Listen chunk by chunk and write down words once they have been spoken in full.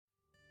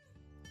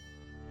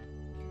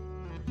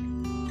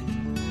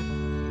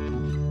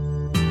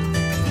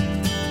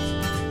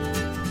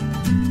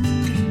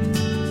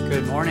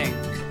morning.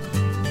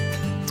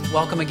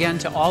 Welcome again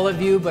to all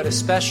of you, but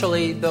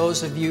especially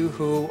those of you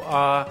who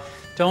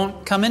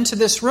don't come into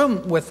this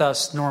room with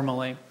us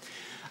normally.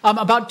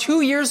 About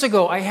 2 years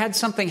ago, I had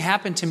something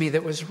happen to me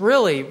that was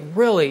really,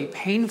 really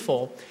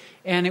painful.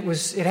 And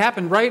it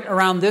happened right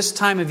around this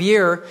time of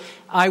year.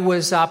 I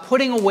was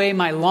putting away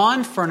my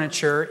lawn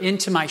furniture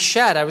into my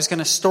shed. I was going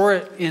to store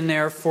it in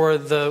there for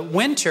the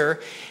winter.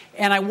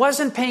 And I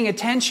wasn't paying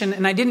attention,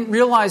 and I didn't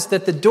realize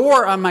that the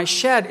door on my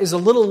shed is a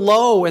little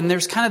low, and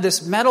there's kind of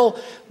this metal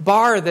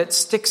bar that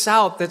sticks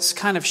out that's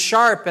kind of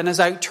sharp. And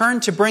as I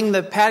turned to bring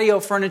the patio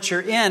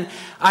furniture in,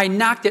 I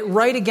knocked it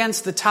right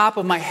against the top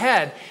of my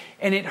head,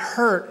 and it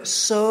hurt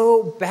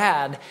so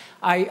bad.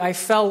 I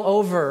fell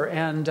over,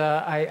 and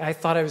I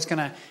thought I was going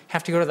to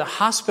have to go to the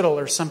hospital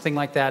or something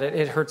like that.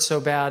 It hurt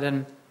so bad.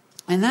 And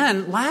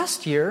then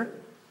last year,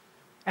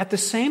 at the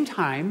same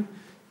time,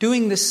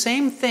 doing the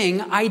same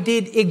thing, I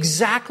did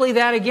exactly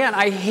that again.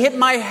 I hit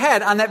my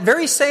head on that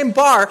very same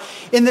bar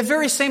in the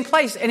very same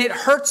place, and it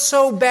hurt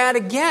so bad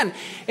again.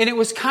 And it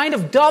was kind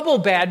of double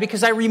bad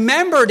because I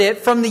remembered it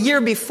from the year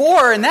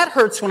before, and that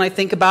hurts when I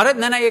think about it,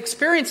 and then I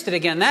experienced it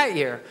again that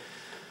year.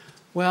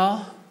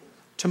 Well,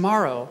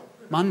 tomorrow,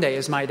 Monday,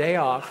 is my day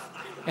off,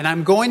 and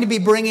I'm going to be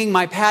bringing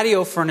my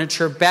patio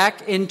furniture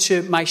back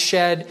into my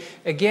shed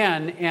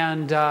again,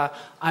 and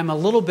I'm a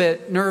little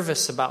bit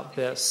nervous about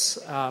this.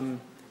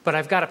 But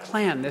I've got a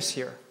plan this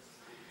year.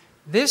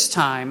 This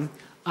time,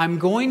 I'm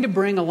going to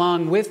bring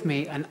along with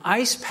me an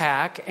ice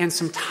pack and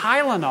some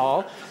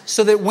Tylenol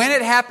so that when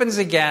it happens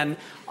again,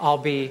 I'll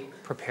be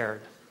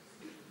prepared.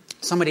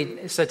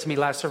 Somebody said to me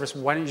last service,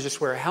 why don't you just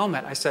wear a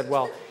helmet? I said,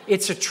 well,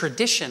 it's a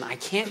tradition. I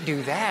can't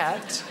do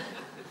that.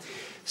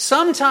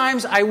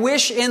 Sometimes I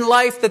wish in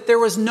life that there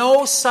was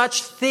no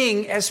such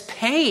thing as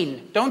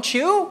pain. Don't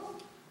you?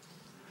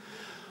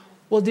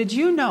 Well, did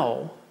you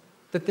know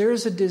that there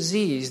is a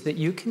disease that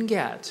you can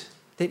get,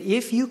 that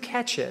if you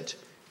catch it,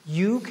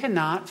 you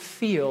cannot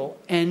feel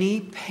any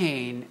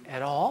pain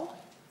at all?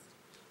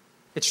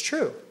 It's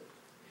true.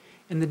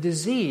 And the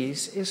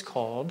disease is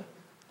called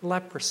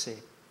leprosy.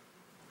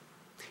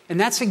 And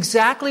that's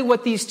exactly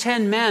what these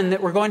 10 men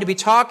that we're going to be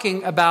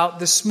talking about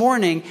this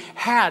morning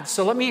had.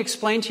 So let me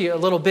explain to you a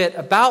little bit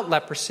about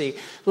leprosy.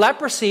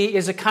 Leprosy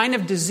is a kind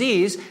of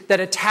disease that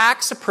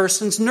attacks a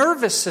person's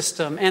nervous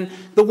system. And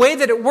the way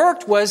that it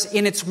worked was,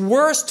 in its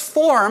worst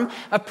form,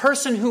 a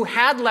person who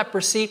had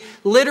leprosy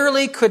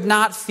literally could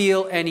not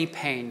feel any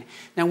pain.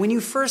 Now, when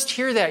you first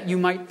hear that, you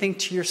might think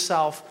to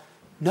yourself,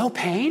 no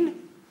pain?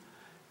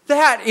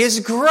 That is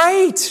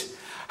great!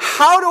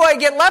 How do I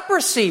get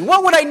leprosy?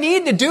 What would I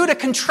need to do to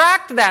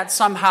contract that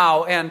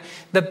somehow? And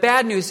the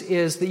bad news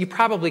is that you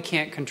probably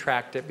can't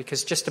contract it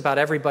because just about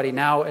everybody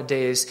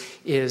nowadays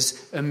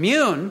is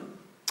immune.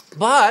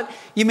 But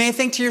you may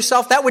think to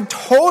yourself, that would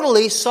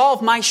totally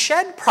solve my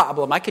shed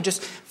problem. I could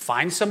just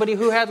find somebody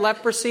who had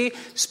leprosy,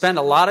 spend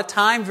a lot of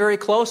time very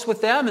close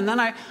with them, and then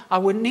I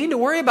wouldn't need to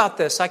worry about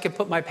this. I could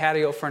put my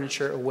patio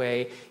furniture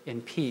away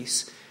in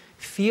peace.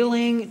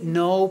 Feeling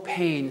no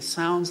pain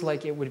sounds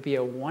like it would be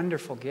a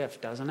wonderful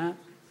gift, doesn't it?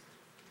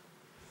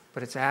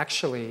 But it's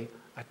actually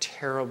a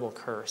terrible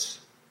curse.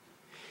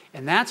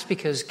 And that's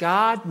because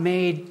God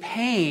made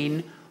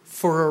pain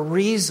for a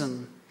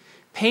reason.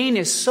 Pain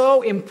is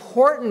so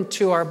important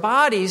to our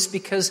bodies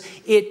because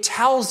it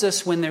tells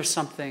us when there's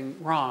something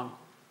wrong.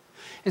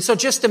 And so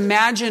just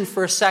imagine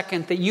for a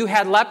second that you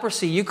had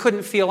leprosy, you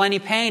couldn't feel any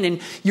pain,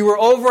 and you were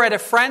over at a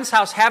friend's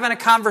house having a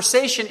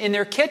conversation in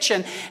their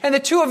kitchen, and the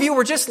two of you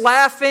were just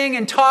laughing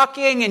and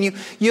talking, and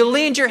you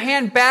leaned your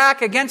hand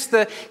back against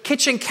the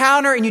kitchen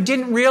counter, and you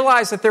didn't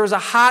realize that there was a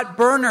hot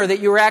burner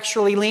that you were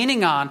actually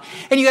leaning on.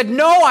 And you had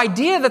no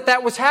idea that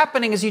that was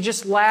happening as you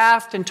just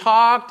laughed and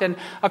talked, and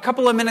a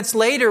couple of minutes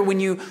later when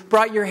you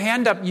brought your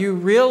hand up, you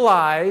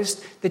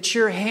realized that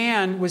your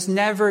hand was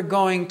never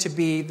going to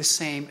be the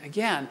same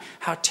again.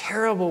 How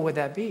terrible would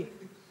that be?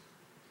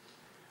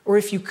 Or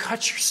if you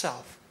cut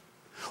yourself,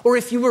 or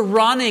if you were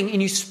running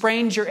and you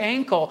sprained your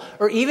ankle,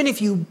 or even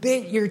if you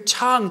bit your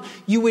tongue,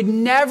 you would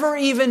never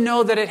even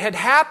know that it had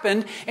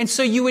happened, and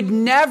so you would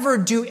never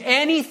do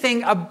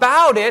anything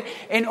about it,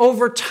 and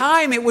over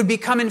time it would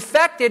become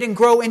infected and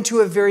grow into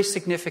a very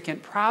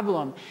significant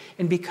problem.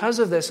 And because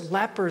of this,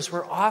 lepers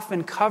were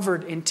often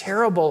covered in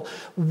terrible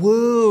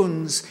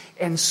wounds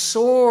and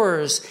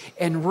sores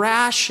and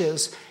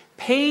rashes.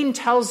 Pain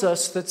tells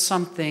us that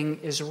something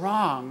is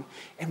wrong.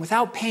 And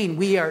without pain,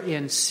 we are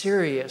in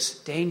serious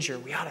danger.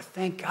 We ought to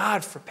thank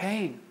God for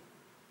pain.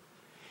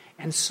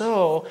 And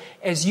so,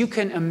 as you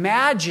can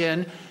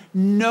imagine,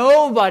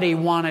 nobody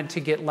wanted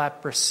to get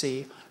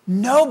leprosy.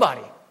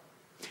 Nobody.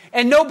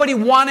 And nobody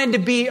wanted to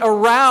be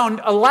around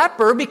a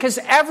leper because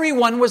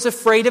everyone was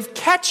afraid of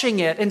catching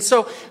it. And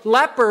so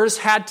lepers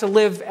had to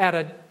live at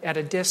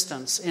a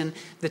distance. In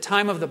the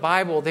time of the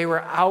Bible, they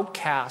were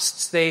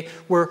outcasts. They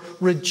were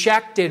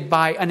rejected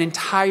by an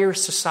entire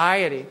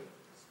society.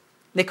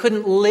 They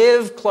couldn't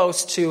live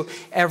close to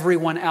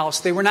everyone else.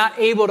 They were not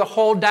able to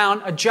hold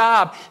down a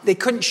job. They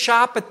couldn't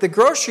shop at the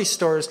grocery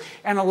stores.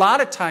 And a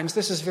lot of times,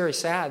 this is very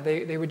sad,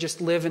 they would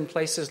just live in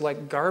places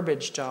like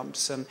garbage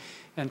dumps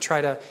and try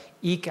to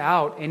eke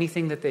out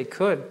anything that they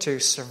could to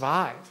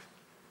survive.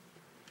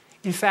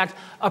 In fact,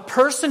 a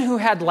person who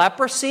had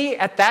leprosy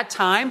at that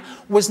time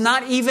was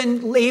not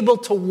even able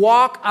to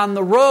walk on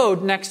the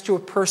road next to a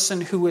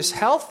person who was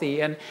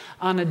healthy. And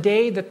on a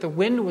day that the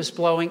wind was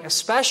blowing,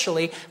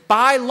 especially,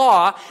 by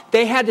law,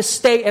 they had to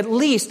stay at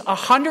least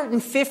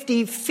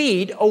 150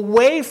 feet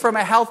away from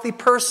a healthy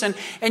person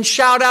and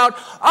shout out,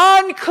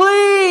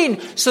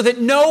 "Unclean!" so that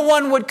no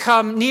one would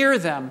come near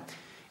them.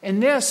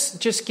 And this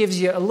just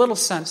gives you a little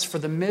sense for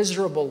the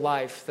miserable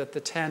life that the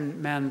 10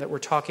 men that we're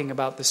talking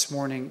about this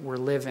morning were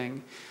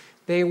living.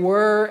 They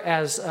were,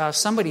 as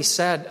somebody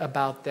said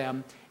about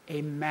them,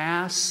 a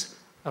mass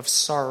of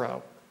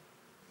sorrow.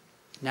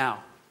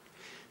 Now,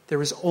 there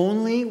was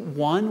only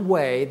one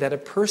way that a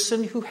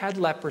person who had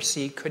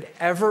leprosy could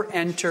ever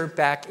enter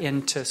back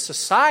into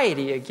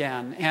society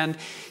again. And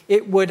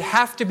it would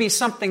have to be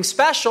something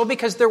special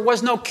because there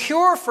was no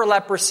cure for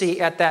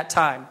leprosy at that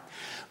time.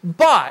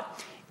 But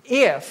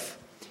if,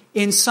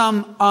 in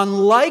some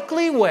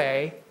unlikely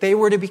way, they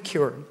were to be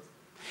cured.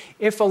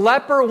 If a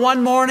leper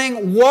one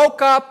morning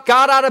woke up,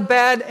 got out of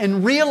bed,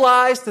 and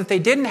realized that they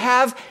didn't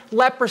have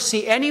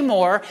leprosy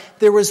anymore,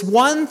 there was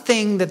one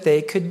thing that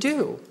they could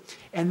do.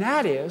 And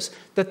that is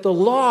that the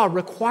law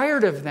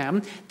required of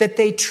them that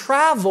they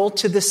travel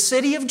to the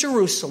city of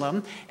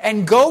Jerusalem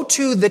and go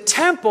to the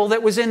temple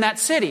that was in that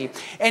city.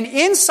 And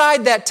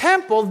inside that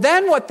temple,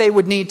 then what they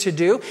would need to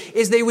do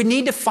is they would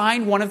need to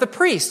find one of the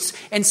priests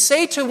and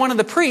say to one of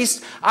the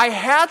priests, "I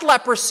had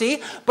leprosy,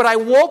 but I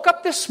woke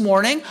up this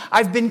morning,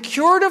 I've been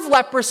cured of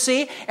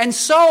leprosy, and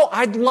so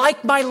I'd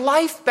like my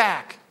life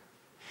back."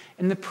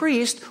 And the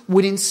priest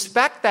would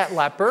inspect that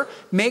leper,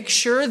 make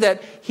sure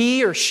that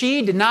he or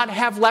she did not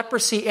have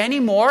leprosy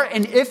anymore.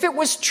 And if it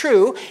was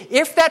true,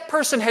 if that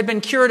person had been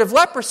cured of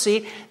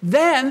leprosy,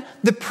 then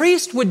the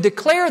priest would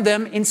declare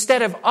them,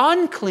 instead of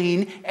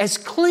unclean, as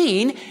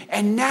clean.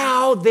 And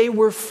now they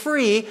were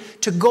free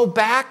to go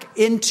back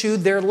into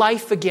their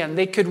life again.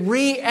 They could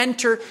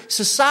re-enter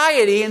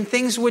society and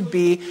things would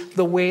be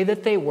the way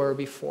that they were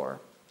before.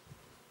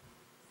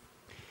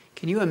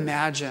 Can you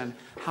imagine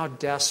how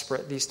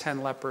desperate these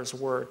 10 lepers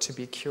were to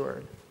be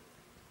cured?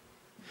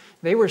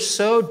 They were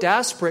so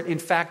desperate, in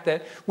fact,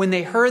 that when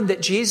they heard that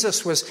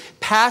Jesus was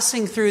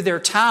passing through their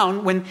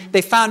town, when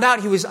they found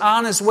out he was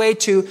on his way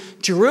to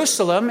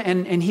Jerusalem,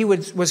 and he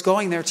was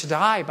going there to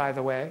die, by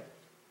the way,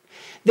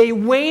 they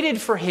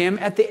waited for him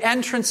at the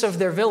entrance of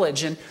their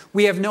village. And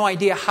we have no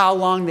idea how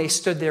long they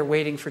stood there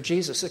waiting for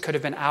Jesus. It could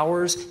have been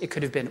hours. It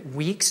could have been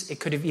weeks. It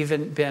could have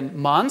even been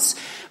months.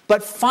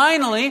 But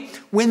finally,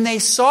 when they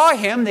saw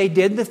him, they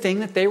did the thing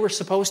that they were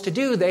supposed to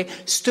do. They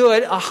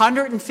stood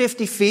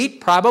 150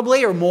 feet,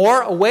 probably, or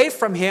more, away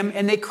from him,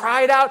 and they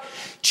cried out,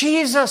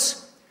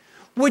 "Jesus,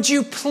 would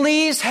you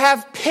please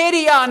have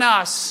pity on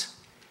us?"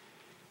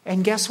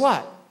 And guess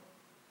what?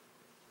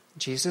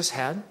 Jesus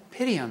had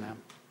pity on them.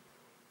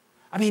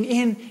 I mean,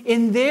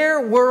 in their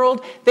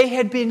world, they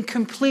had been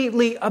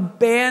completely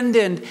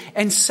abandoned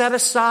and set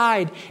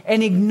aside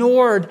and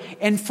ignored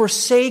and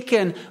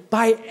forsaken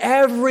by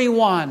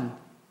everyone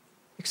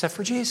except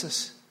for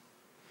Jesus.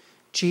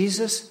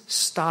 Jesus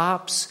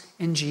stops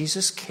and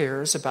Jesus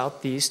cares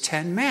about these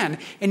 10 men.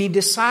 And he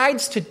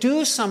decides to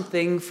do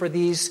something for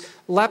these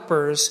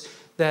lepers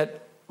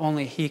that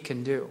only he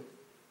can do.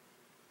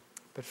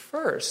 But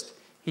first,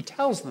 he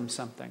tells them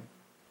something.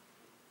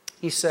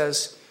 He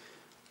says,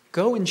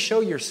 "Go and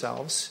show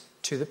yourselves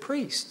to the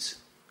priests."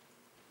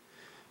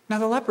 Now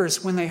the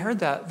lepers, when they heard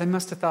that, they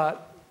must have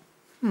thought,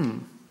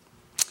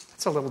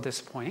 that's a little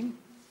disappointing.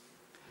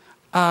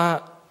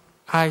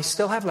 I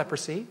still have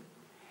leprosy,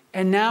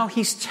 and now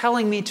he's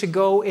telling me to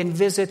go and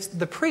visit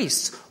the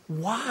priests.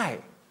 Why?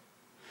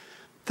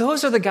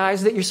 Those are the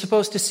guys that you're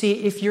supposed to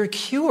see if you're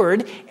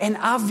cured, and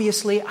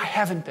obviously I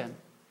haven't been.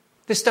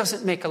 This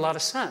doesn't make a lot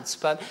of sense,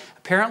 but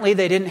apparently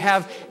they didn't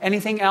have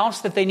anything else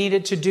that they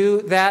needed to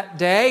do that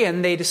day,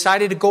 and they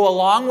decided to go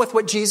along with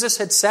what Jesus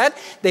had said.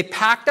 They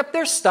packed up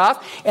their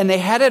stuff, and they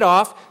headed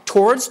off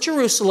towards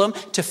Jerusalem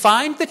to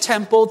find the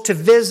temple, to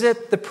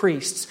visit the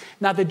priests.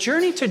 Now, the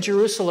journey to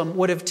Jerusalem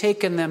would have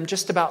taken them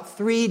just about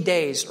 3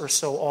 days or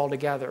so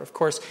altogether. Of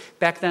course,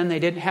 back then they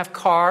didn't have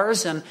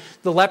cars, and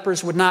the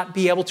lepers would not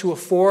be able to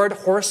afford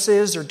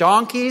horses or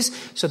donkeys,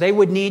 so they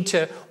would need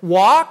to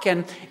walk.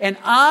 And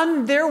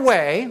on their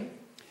way,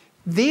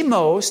 the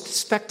most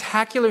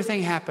spectacular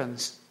thing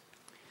happens.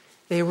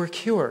 They were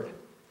cured.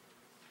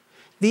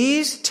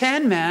 These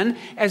 10 men,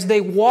 as they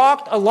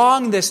walked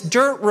along this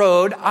dirt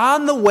road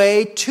on the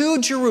way to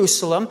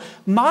Jerusalem,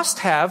 must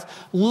have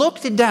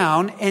looked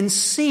down and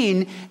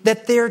seen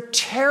that their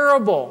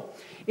terrible,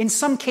 in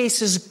some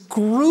cases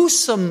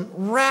gruesome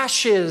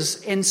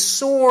rashes and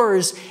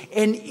sores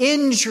and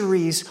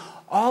injuries,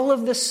 all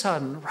of a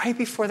sudden, right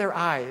before their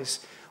eyes,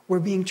 were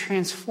being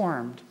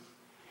transformed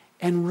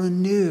and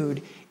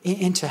renewed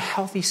into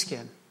healthy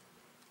skin.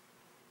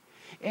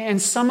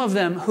 And some of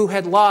them who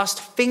had lost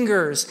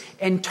fingers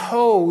and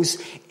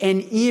toes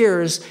and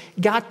ears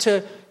got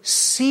to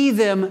see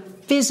them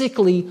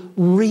physically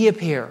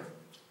reappear.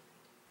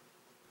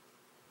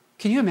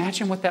 Can you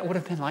imagine what that would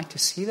have been like to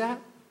see that?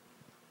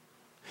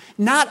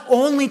 Not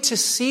only to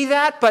see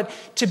that, but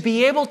to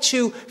be able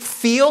to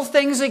feel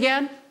things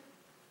again.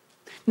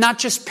 Not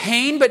just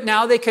pain, but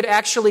now they could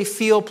actually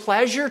feel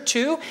pleasure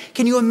too.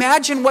 Can you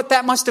imagine what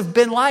that must have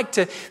been like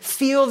to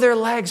feel their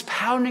legs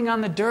pounding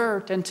on the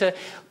dirt and to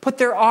put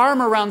their arm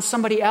around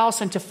somebody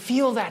else and to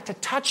feel that, to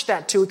touch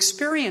that, to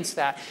experience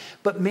that?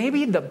 But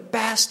maybe the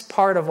best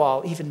part of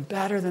all, even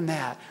better than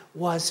that,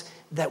 was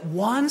that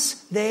once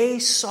they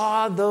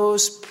saw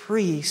those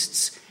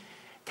priests,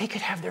 they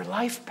could have their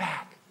life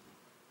back.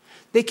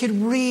 They could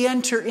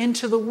re-enter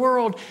into the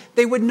world.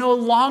 They would no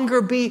longer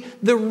be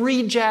the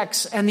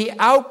rejects and the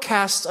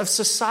outcasts of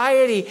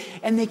society.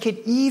 And they could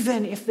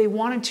even, if they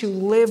wanted to,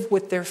 live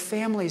with their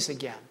families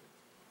again.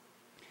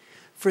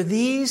 For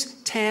these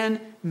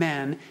 10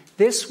 men,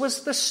 this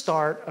was the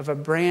start of a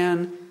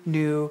brand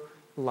new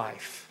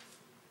life.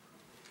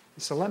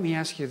 So let me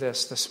ask you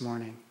this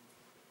morning.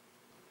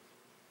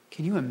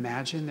 Can you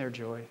imagine their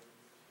joy?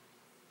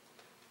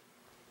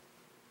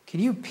 Can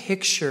you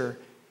picture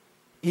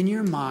in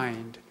your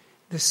mind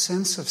the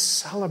sense of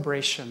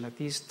celebration that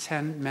these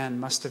 10 men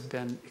must have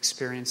been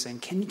experiencing?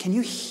 Can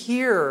you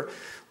hear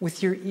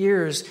with your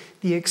ears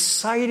the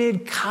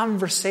excited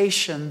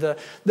conversation,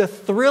 the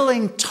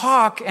thrilling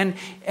talk and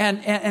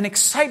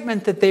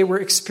excitement that they were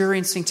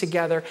experiencing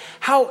together?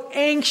 How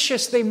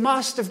anxious they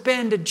must have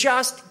been to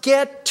just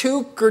get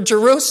to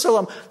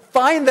Jerusalem,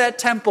 find that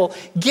temple,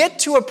 get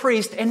to a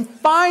priest, and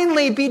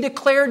finally be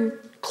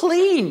declared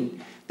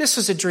clean. This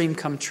was a dream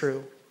come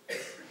true.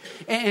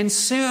 And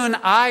soon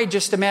I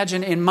just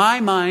imagine in my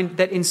mind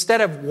that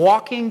instead of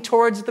walking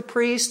towards the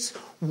priests,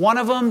 one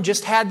of them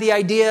just had the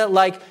idea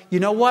like, you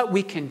know what,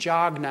 we can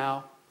jog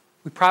now.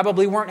 We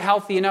probably weren't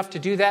healthy enough to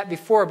do that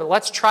before, but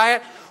let's try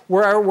it.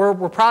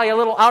 We're probably a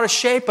little out of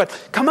shape, but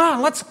come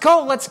on, let's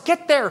go. Let's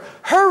get there.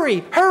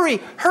 Hurry,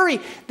 hurry, hurry.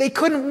 They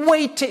couldn't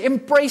wait to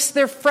embrace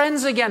their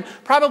friends again.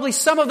 Probably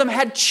some of them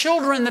had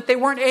children that they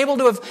weren't able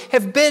to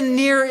have been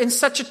near in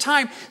such a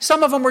time.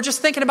 Some of them were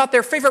just thinking about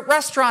their favorite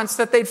restaurants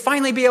that they'd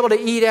finally be able to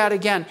eat at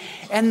again.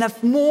 And the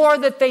more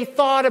that they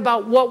thought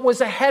about what was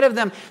ahead of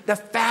them, the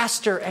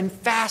faster and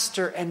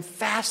faster and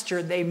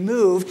faster they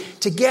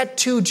moved to get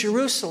to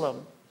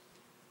Jerusalem.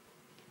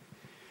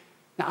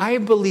 Now, I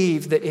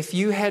believe that if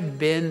you had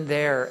been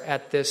there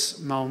at this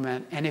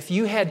moment, and if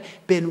you had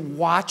been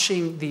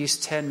watching these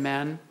 10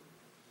 men,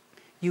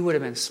 you would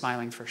have been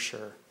smiling for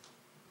sure.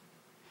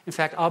 In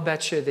fact, I'll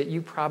bet you that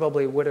you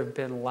probably would have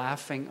been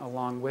laughing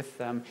along with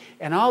them.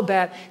 And I'll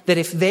bet that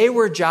if they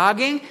were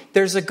jogging,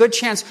 there's a good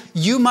chance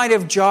you might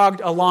have jogged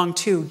along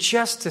too,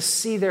 just to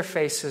see their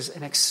faces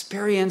and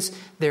experience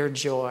their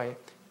joy.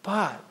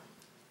 But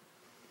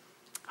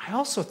I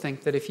also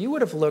think that if you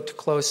would have looked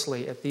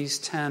closely at these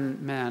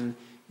 10 men,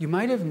 you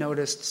might have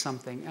noticed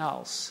something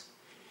else.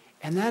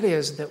 And that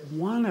is that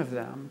one of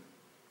them,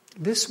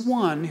 this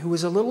one who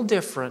was a little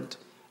different,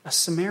 a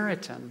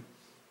Samaritan,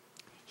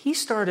 he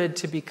started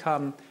to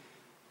become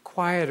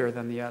quieter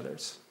than the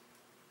others.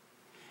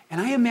 And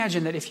I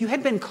imagine that if you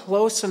had been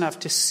close enough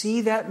to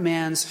see that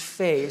man's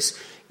face,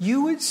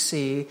 you would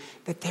see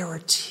that there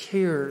were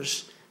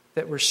tears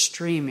that were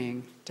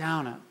streaming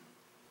down it.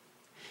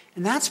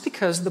 And that's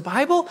because the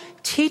Bible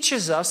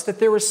teaches us that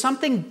there was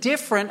something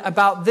different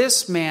about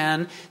this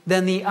man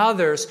than the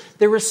others.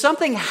 There was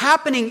something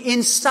happening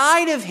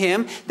inside of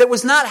him that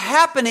was not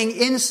happening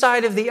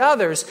inside of the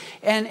others.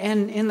 And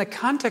in the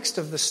context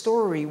of the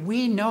story,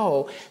 we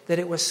know that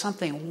it was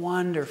something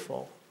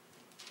wonderful.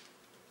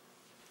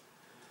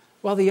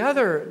 While the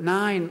other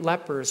 9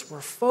 lepers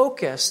were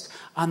focused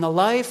on the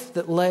life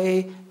that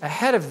lay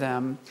ahead of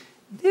them,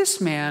 this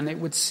man, it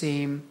would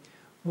seem,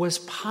 was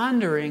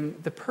pondering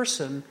the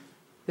person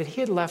that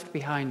he had left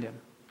behind him.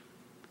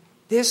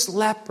 This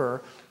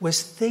leper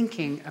was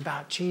thinking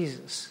about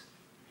Jesus.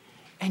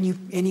 And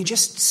you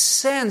just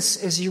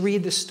sense as you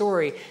read the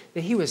story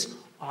that he was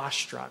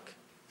awestruck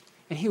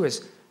and he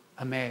was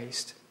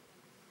amazed.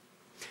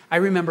 I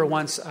remember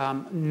once,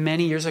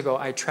 many years ago,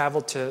 I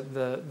traveled to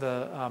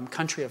the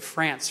country of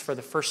France for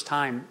the first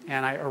time.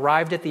 And I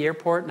arrived at the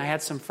airport, and I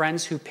had some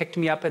friends who picked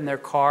me up in their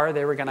car.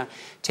 They were going to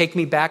take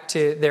me back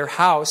to their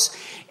house.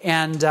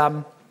 And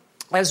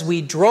as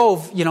we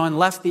drove, and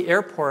left the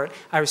airport,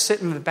 I was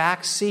sitting in the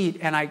back seat,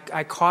 and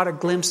I caught a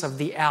glimpse of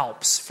the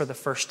Alps for the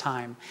first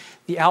time.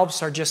 The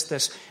Alps are just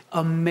this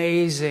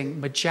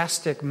amazing,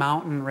 majestic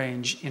mountain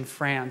range in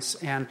France.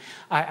 And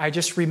I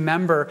just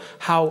remember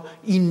how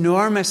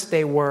enormous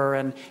they were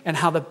and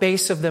how the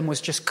base of them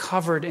was just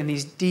covered in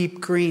these deep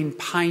green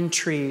pine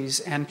trees.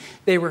 And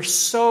they were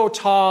so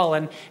tall.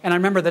 And I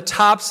remember the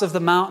tops of the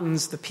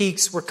mountains, the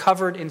peaks were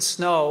covered in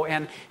snow.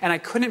 And I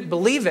couldn't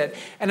believe it.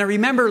 And I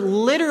remember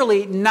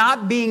literally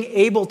not being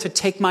able to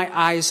take my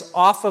eyes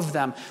off of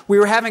them. We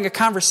were having a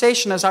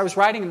conversation as I was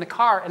riding in the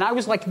car. And I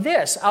was like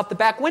this out the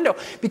back window.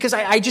 window because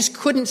I just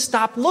couldn't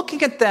stop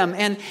looking at them.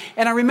 And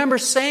I remember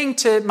saying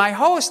to my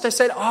host, I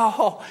said,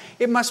 oh,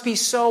 it must be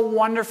so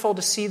wonderful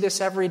to see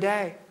this every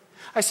day.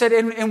 I said,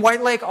 in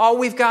White Lake, all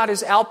we've got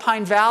is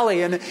Alpine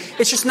Valley, and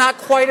it's just not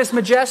quite as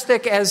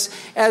majestic as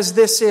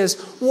this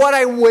is. What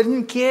I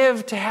wouldn't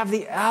give to have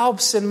the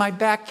Alps in my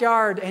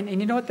backyard. And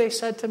you know what they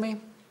said to me?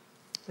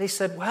 They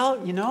said, well,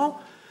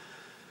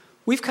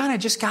 we've kind of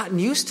just gotten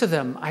used to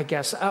them, I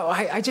guess.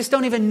 I just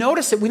don't even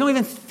notice it. We don't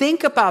even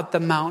think about the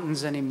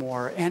mountains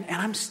anymore. And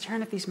I'm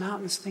staring at these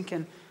mountains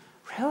thinking,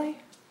 really?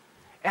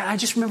 And I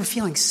just remember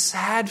feeling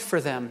sad for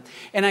them.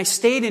 And I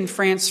stayed in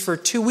France for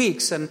 2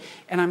 weeks, and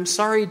I'm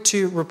sorry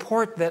to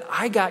report that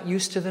I got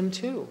used to them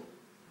too.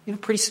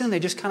 Pretty soon they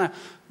just kind of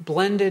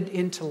blended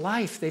into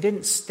life. They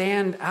didn't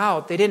stand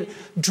out. They didn't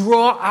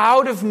draw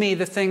out of me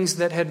the things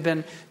that had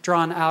been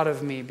drawn out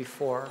of me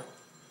before.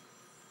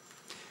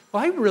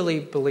 Well, I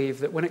really believe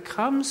that when it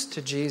comes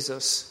to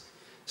Jesus,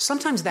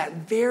 sometimes that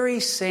very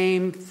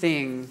same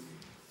thing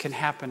can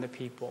happen to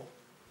people.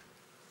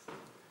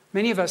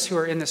 Many of us who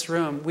are in this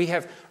room, we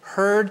have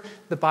heard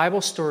the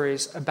Bible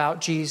stories about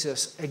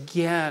Jesus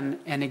again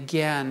and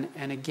again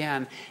and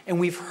again. And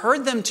we've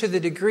heard them to the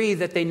degree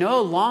that they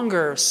no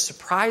longer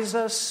surprise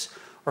us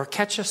or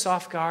catch us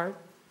off guard.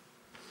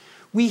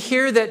 We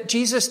hear that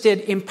Jesus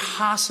did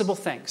impossible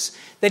things,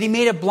 that he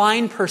made a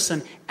blind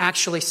person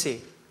actually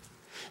see,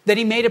 that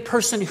he made a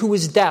person who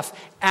was deaf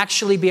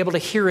actually be able to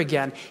hear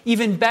again.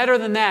 Even better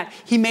than that,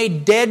 he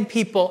made dead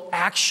people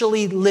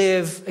actually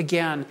live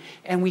again.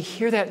 And we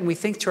hear that and we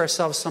think to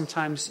ourselves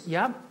sometimes,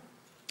 yeah,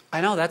 I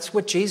know that's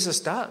what Jesus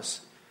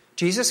does.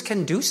 Jesus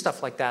can do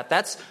stuff like that.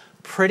 That's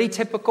pretty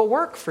typical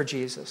work for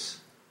Jesus.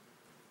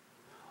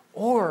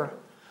 Or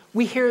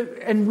we hear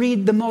and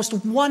read the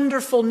most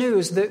wonderful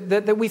news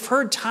that we've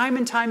heard time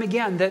and time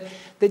again,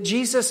 that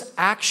Jesus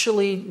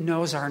actually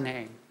knows our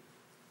name.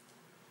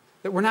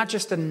 That we're not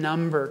just a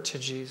number to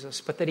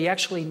Jesus, but that he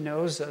actually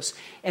knows us.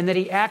 And that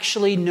he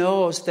actually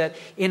knows that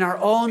in our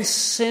own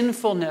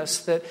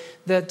sinfulness,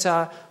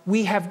 that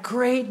we have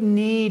great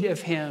need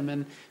of him.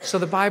 And so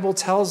the Bible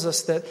tells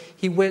us that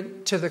he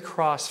went to the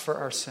cross for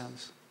our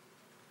sins.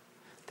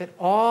 That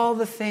all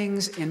the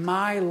things in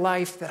my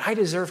life that I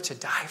deserve to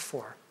die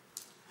for,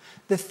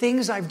 the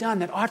things I've done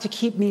that ought to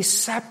keep me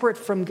separate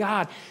from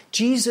God,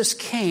 Jesus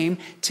came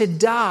to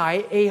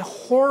die a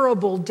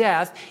horrible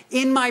death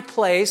in my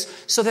place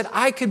so that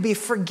I could be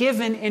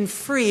forgiven and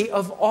free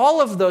of all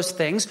of those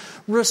things,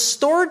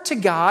 restored to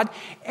God,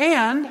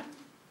 and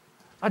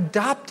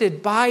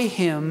adopted by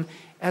him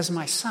as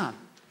my son.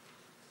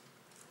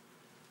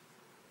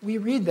 We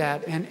read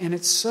that, and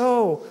it's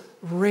so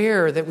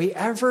rare that we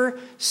ever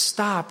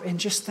stop and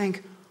just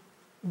think,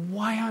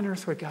 why on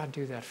earth would God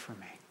do that for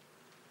me?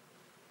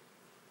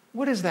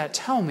 What does that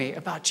tell me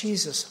about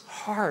Jesus'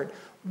 heart?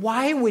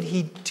 Why would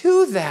he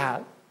do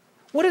that?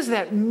 What does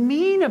that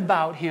mean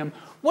about him?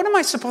 What am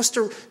I supposed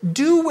to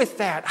do with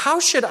that? How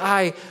should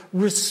I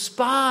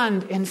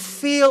respond and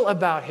feel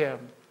about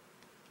him?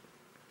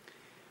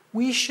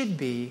 We should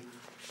be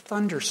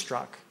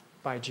thunderstruck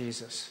by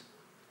Jesus.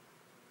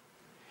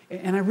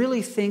 And I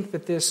really think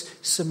that this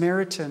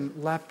Samaritan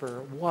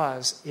leper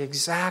was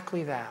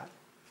exactly that.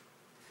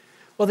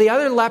 Well, the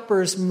other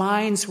lepers'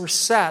 minds were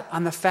set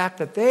on the fact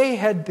that they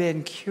had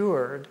been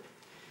cured.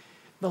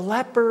 The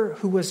leper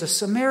who was a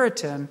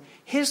Samaritan,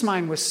 his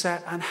mind was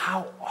set on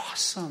how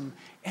awesome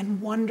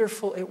and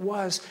wonderful it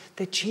was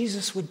that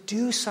Jesus would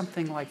do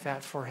something like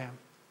that for him.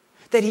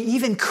 That he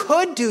even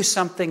could do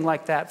something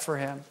like that for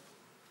him.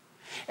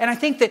 And I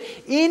think that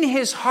in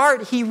his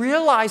heart, he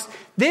realized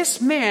this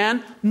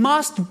man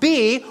must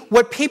be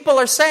what people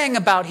are saying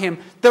about him.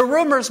 The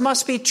rumors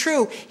must be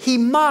true. He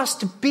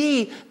must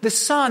be the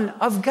Son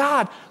of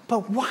God.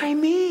 But why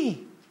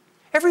me?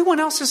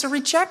 Everyone else has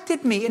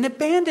rejected me and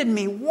abandoned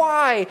me.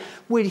 Why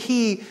would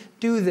he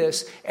do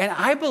this? And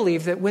I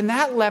believe that when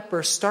that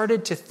leper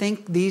started to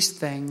think these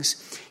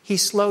things, he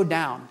slowed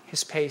down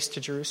his pace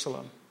to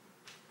Jerusalem.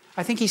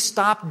 I think he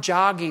stopped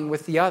jogging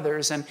with the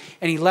others and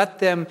he let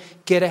them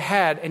get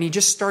ahead, and he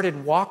just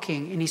started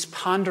walking, and he's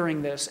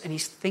pondering this and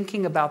he's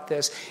thinking about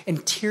this,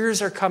 and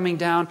tears are coming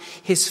down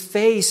his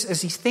face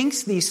as he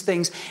thinks these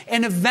things.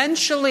 And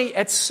eventually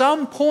at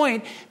some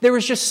point there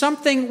was just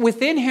something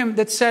within him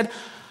that said,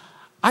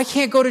 I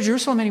can't go to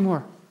Jerusalem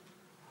anymore.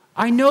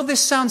 I know this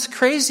sounds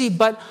crazy,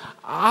 but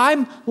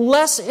I'm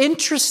less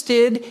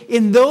interested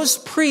in those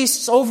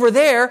priests over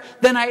there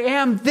than I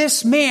am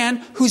this man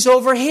who's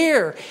over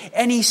here.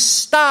 And he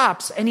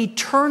stops and he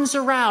turns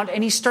around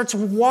and he starts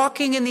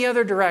walking in the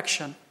other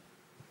direction.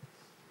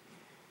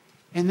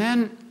 And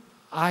then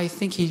I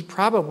think he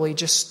probably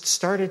just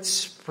started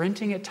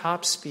sprinting at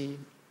top speed.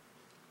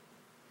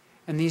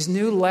 And these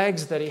new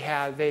legs that he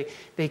had,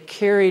 they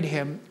carried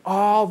him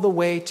all the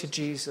way to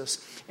Jesus.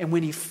 And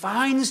when he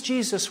finds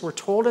Jesus, we're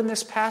told in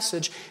this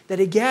passage that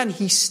again,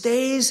 he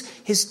stays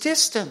his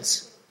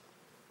distance.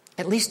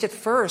 At least at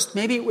first.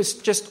 Maybe it was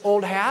just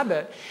old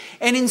habit.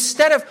 And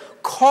instead of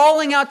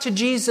calling out to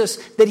Jesus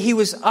that he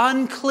was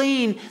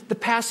unclean, the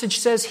passage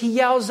says he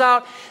yells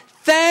out,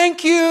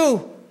 "Thank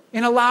you,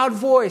 in a loud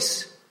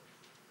voice.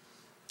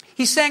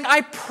 He's saying,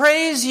 I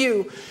praise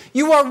you.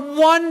 You are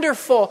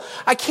wonderful.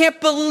 I can't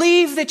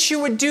believe that you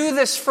would do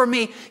this for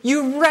me.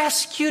 You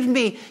rescued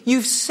me.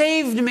 You've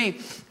saved me.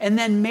 And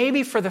then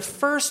maybe for the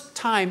first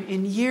time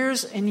in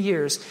years and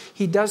years,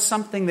 he does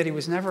something that he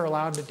was never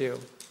allowed to do.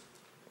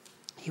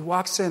 He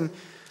walks in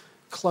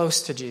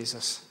close to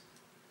Jesus.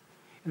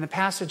 And the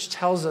passage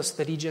tells us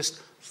that he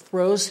just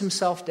throws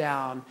himself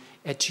down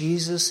at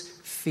Jesus'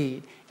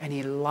 feet and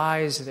he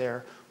lies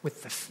there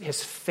with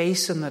his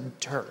face in the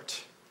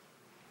dirt.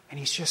 And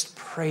he's just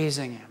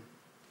praising him.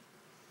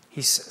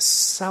 He's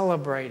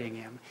celebrating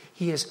him.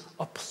 He is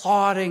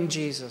applauding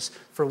Jesus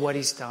for what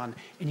he's done.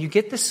 And you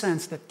get the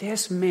sense that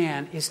this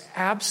man is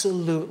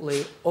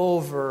absolutely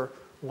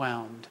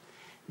overwhelmed.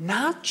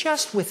 Not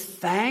just with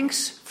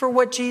thanks for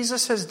what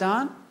Jesus has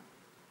done.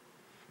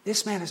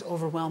 This man is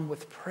overwhelmed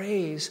with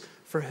praise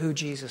for who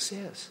Jesus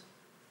is.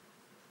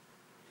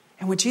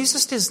 And what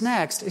Jesus does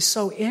next is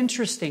so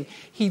interesting.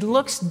 He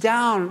looks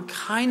down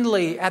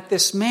kindly at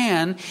this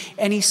man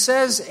and he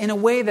says in a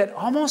way that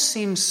almost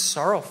seems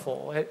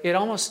sorrowful. It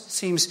almost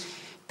seems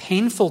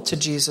painful to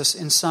Jesus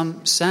in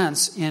some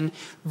sense. In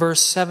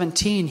verse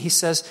 17, he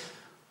says,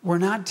 "Were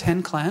not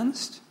 10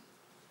 cleansed?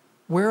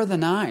 Where are the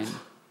 9?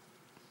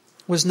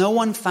 Was no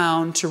one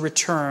found to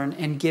return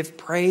and give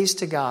praise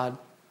to God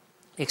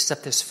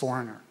except this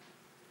foreigner?"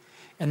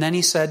 And then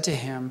he said to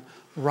him,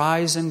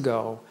 "Rise and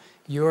go.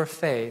 Your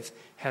faith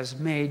has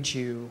made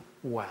you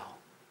well."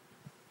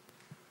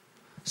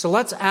 So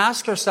let's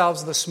ask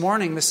ourselves this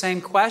morning the same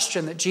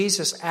question that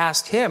Jesus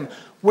asked him.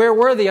 Where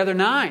were the other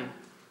 9?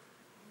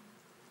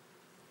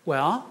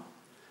 Well,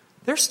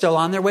 they're still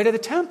on their way to the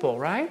temple,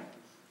 right?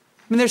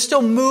 I mean, they're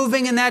still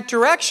moving in that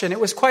direction. It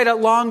was quite a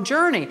long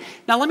journey.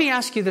 Now, let me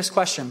ask you this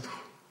question.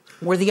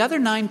 Were the other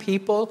 9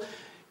 people,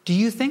 do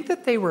you think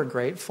that they were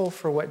grateful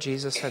for what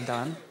Jesus had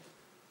done?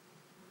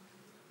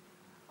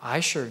 I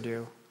sure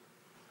do.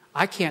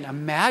 I can't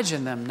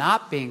imagine them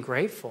not being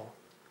grateful.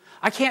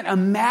 I can't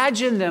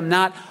imagine them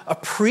not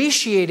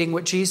appreciating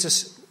what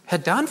Jesus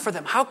had done for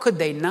them. How could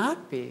they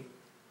not be?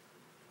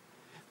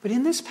 But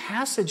in this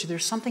passage,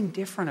 there's something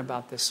different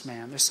about this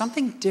man. There's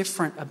something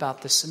different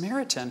about the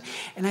Samaritan.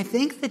 And I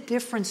think the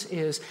difference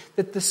is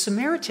that the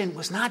Samaritan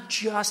was not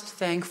just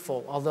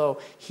thankful, although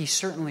he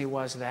certainly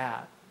was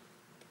that.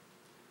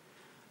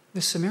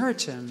 The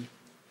Samaritan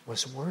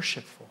was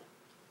worshipful.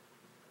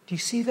 Do you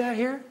see that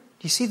here?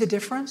 Do you see the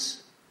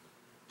difference?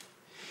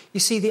 You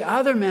see, the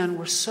other men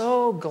were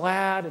so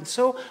glad and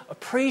so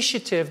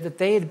appreciative that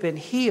they had been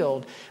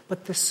healed,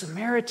 but the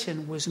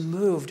Samaritan was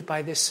moved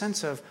by this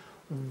sense of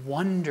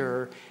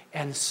wonder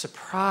and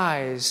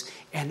surprise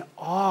and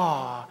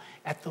awe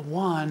at the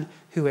one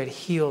who had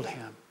healed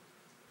him.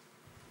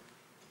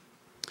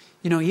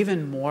 You know,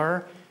 even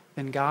more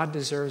than God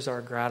deserves our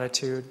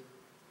gratitude,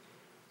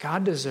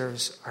 God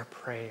deserves our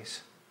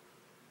praise.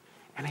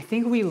 And I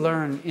think we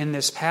learn in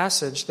this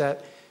passage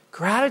that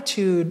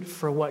gratitude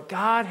for what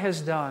God has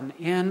done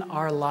in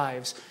our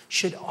lives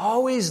should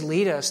always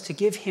lead us to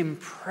give him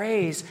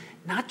praise,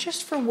 not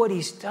just for what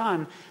he's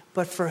done,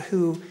 but for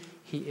who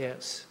he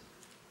is.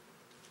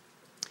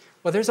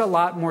 Well, there's a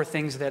lot more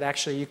things that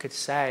actually you could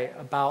say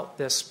about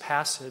this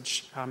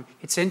passage.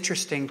 It's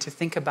interesting to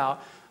think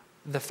about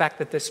the fact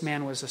that this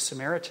man was a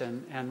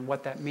Samaritan and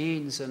what that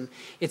means. And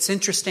it's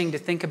interesting to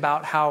think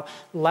about how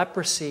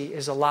leprosy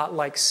is a lot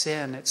like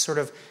sin. It sort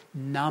of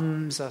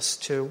numbs us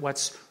to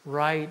what's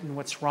right and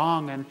what's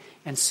wrong.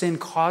 And sin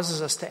causes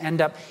us to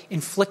end up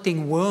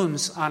inflicting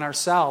wounds on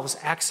ourselves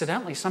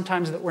accidentally,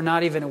 sometimes that we're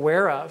not even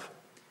aware of.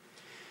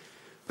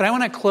 But I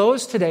want to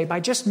close today by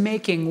just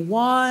making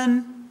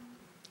one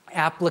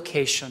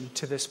application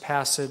to this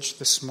passage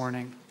this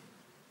morning.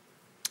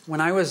 When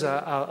I was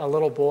a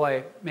little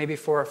boy, maybe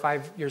 4 or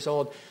 5 years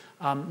old,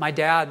 my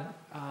dad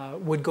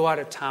would go out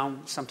of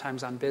town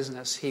sometimes on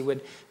business. He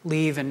would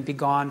leave and be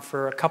gone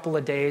for a couple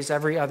of days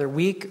every other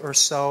week or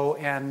so.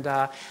 And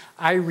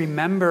I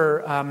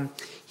remember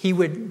he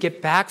would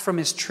get back from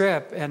his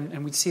trip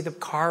and we'd see the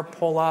car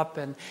pull up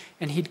and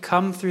he'd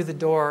come through the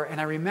door. And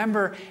I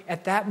remember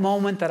at that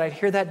moment that I'd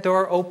hear that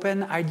door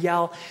open, I'd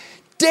yell,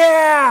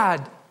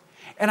 "Dad!"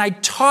 And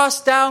I'd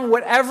toss down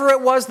whatever it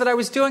was that I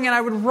was doing, and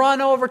I would run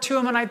over to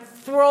him, and I'd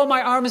throw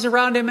my arms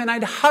around him, and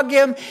I'd hug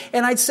him,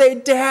 and I'd say,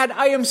 "Dad,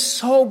 I am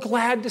so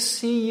glad to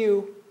see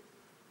you."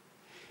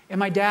 And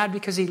my dad,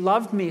 because he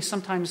loved me,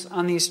 sometimes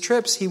on these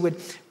trips, he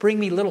would bring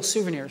me little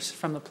souvenirs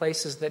from the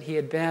places that he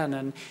had been,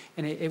 and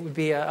it would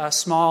be a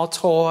small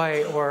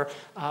toy or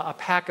a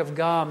pack of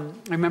gum.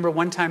 I remember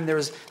one time there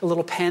was a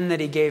little pen that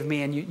he gave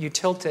me, and you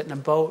tilt it, and a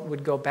boat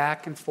would go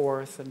back and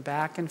forth, and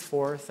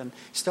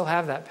still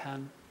have that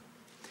pen.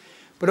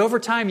 But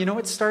over time, you know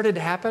what started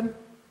to happen?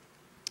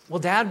 Well,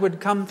 Dad would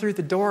come through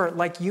the door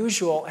like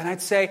usual, and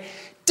I'd say,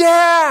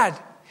 "Dad!"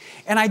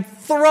 And I'd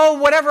throw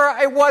whatever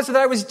it was that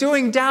I was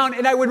doing down,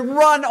 and I would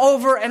run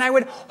over, and I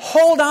would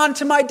hold on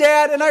to my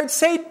dad, and I would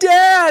say,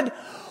 "Dad,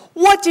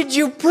 what did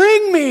you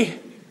bring me?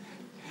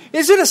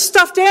 Is it a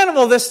stuffed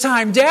animal this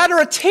time, Dad, or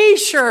a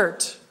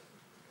T-shirt?"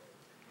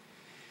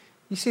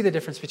 You see the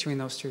difference between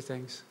those two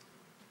things?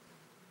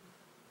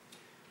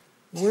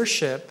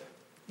 Worship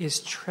is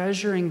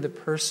treasuring the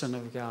person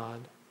of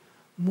God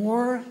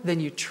more than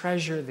you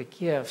treasure the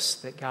gifts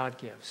that God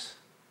gives.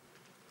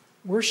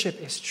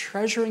 Worship is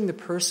treasuring the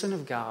person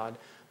of God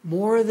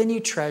more than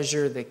you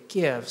treasure the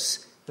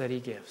gifts that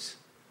He gives.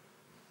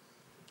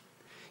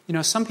 You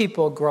know, some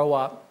people grow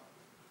up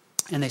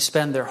and they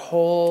spend their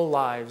whole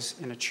lives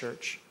in a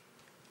church.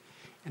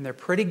 And they're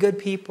pretty good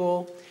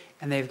people,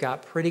 and they've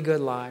got pretty good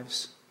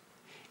lives.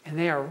 And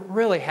they are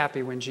really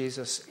happy when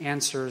Jesus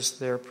answers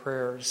their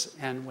prayers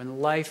and when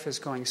life is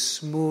going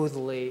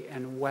smoothly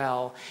and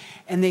well.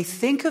 And they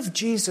think of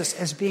Jesus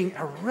as being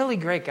a really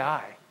great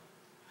guy.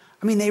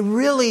 I mean, they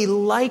really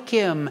like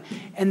Him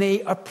and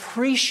they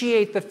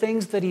appreciate the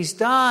things that He's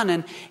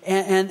done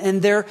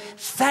and they're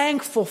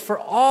thankful for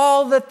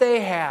all that they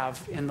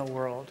have in the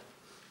world.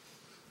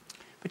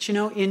 But you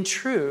know, in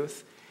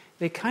truth,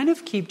 they kind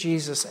of keep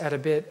Jesus at a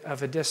bit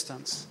of a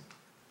distance.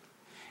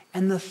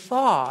 And the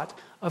thought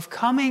of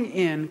coming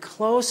in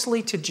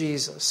closely to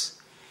Jesus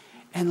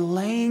and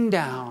laying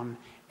down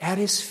at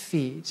His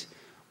feet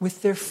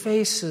with their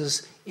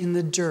faces in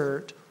the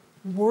dirt,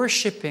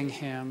 worshiping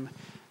Him,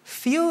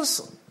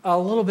 feels a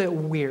little bit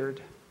weird.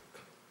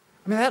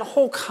 I mean, that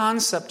whole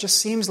concept just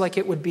seems like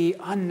it would be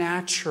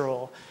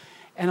unnatural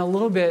and a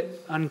little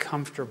bit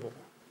uncomfortable.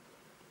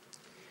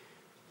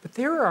 But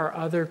there are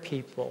other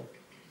people,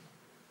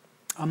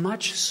 a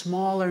much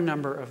smaller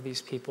number of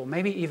these people,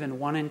 maybe even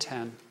 1 in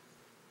 10,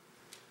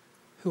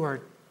 who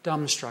are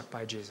dumbstruck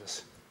by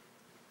Jesus.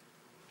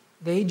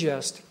 They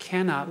just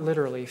cannot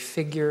literally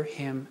figure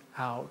Him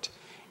out.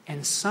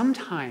 And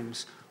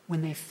sometimes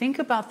when they think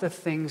about the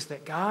things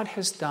that God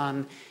has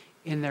done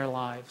in their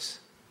lives,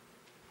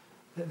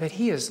 that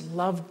He has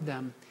loved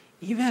them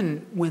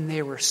even when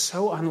they were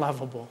so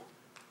unlovable,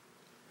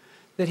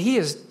 that He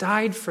has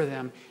died for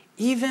them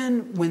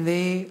even when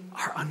they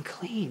are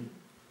unclean,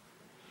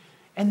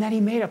 and that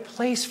He made a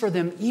place for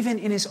them even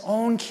in His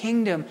own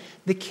kingdom,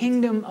 the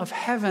kingdom of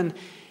heaven.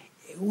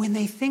 When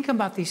they think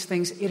about these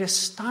things, it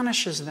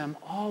astonishes them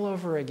all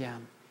over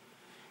again.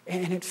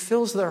 And it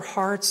fills their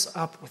hearts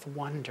up with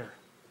wonder.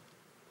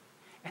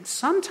 And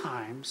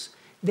sometimes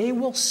they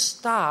will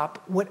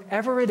stop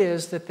whatever it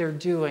is that they're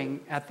doing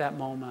at that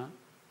moment.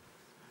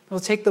 They'll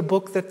take the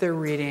book that they're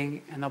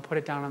reading and they'll put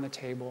it down on the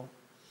table.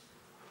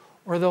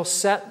 Or they'll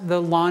set the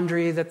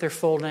laundry that they're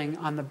folding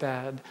on the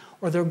bed.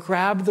 Or they'll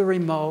grab the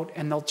remote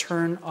and they'll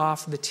turn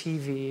off the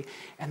TV.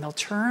 And they'll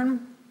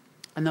turn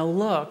and they'll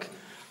look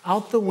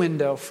out the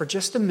window for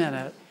just a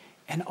minute,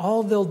 and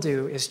all they'll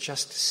do is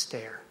just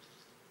stare.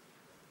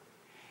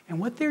 And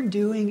what they're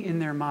doing in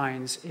their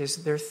minds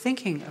is they're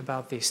thinking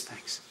about these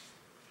things.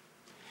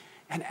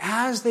 And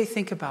as they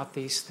think about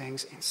these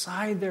things,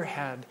 inside their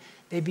head,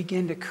 they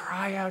begin to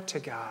cry out to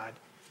God,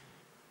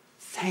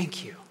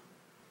 "Thank you.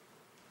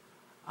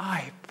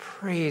 I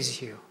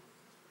praise you.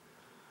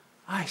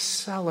 I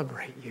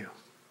celebrate you.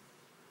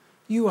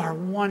 You are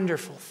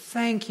wonderful.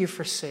 Thank you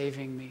for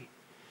saving me.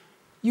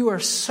 You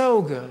are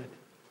so good.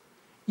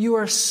 You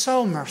are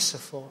so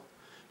merciful.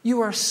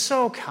 You are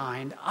so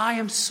kind. I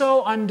am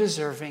so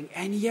undeserving,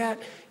 and yet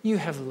you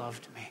have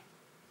loved me."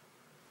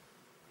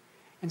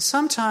 And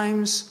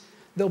sometimes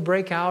they'll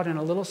break out in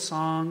a little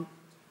song.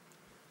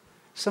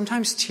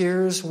 Sometimes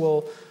tears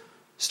will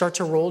start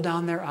to roll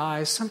down their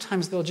eyes.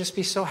 Sometimes they'll just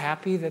be so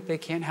happy that they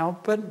can't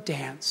help but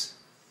dance.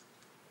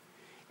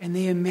 And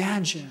they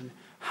imagine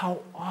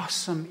how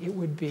awesome it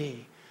would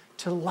be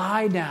to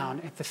lie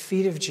down at the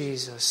feet of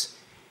Jesus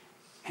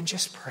and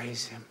just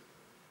praise Him,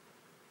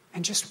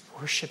 and just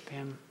worship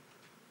Him,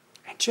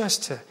 and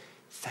just to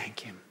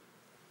thank Him.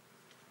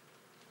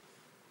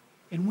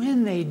 And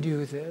when they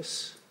do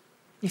this,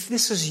 if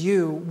this is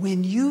you,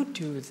 when you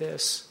do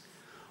this,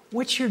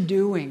 what you're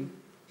doing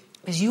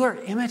is you are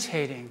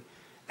imitating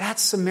that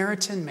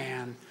Samaritan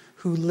man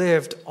who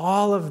lived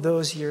all of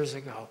those years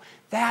ago.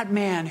 That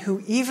man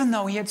who, even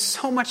though he had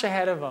so much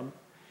ahead of him,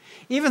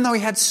 even though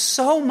he had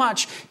so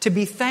much to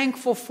be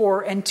thankful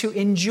for and to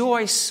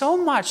enjoy so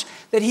much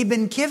that he'd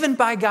been given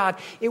by God,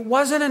 it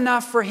wasn't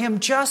enough for him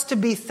just to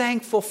be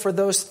thankful for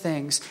those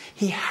things.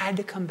 He had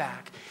to come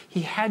back.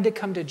 He had to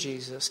come to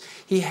Jesus.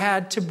 He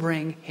had to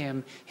bring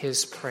Him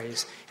His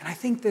praise. And I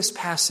think this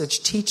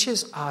passage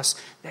teaches us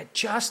that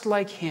just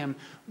like him,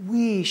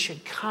 we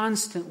should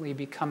constantly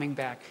be coming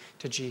back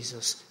to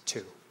Jesus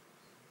too.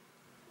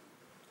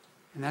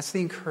 And that's the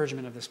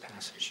encouragement of this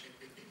passage.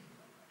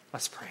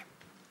 Let's pray.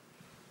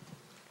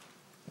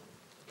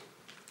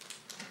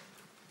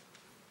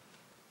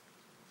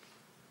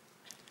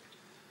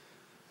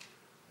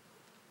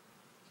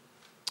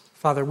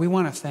 Father, we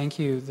want to thank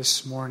You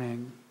this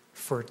morning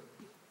for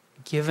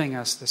giving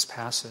us this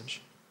passage.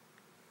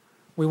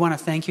 We want to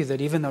thank You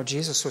that even though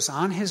Jesus was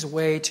on His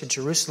way to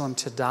Jerusalem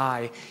to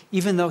die,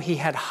 even though He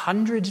had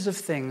hundreds of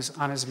things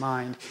on His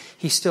mind,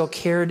 He still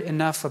cared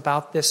enough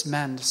about this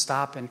men to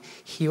stop and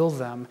heal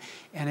them.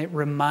 And it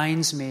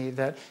reminds me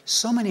that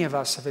so many of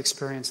us have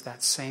experienced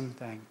that same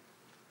thing.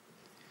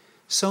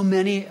 So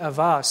many of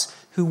us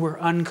who were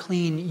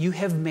unclean, you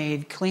have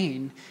made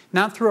clean,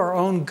 not through our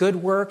own good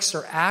works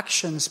or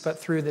actions, but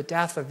through the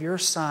death of your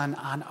Son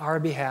on our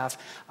behalf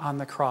on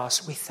the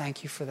cross. We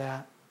thank you for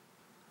that.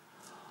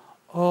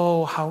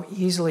 Oh, how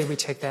easily we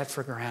take that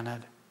for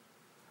granted.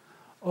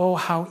 Oh,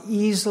 how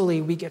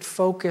easily we get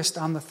focused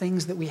on the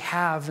things that we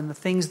have and the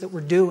things that we're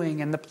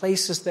doing and the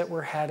places that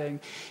we're heading,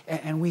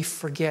 and we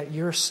forget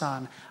your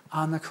Son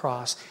on the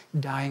cross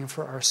dying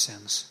for our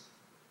sins.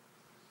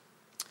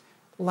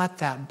 Let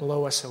that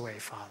blow us away,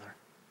 Father.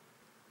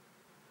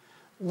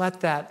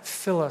 Let that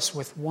fill us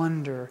with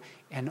wonder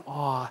and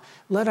awe.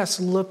 Let us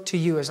look to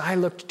you as I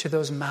looked to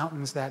those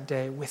mountains that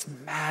day with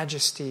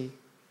majesty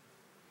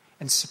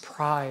and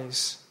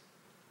surprise.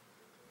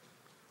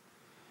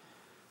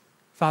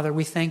 Father,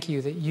 we thank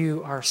you that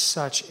you are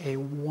such a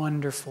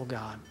wonderful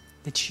God,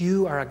 that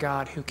you are a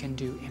God who can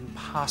do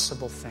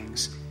impossible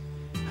things.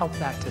 Help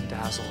that to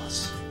dazzle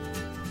us.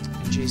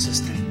 In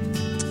Jesus'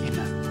 name.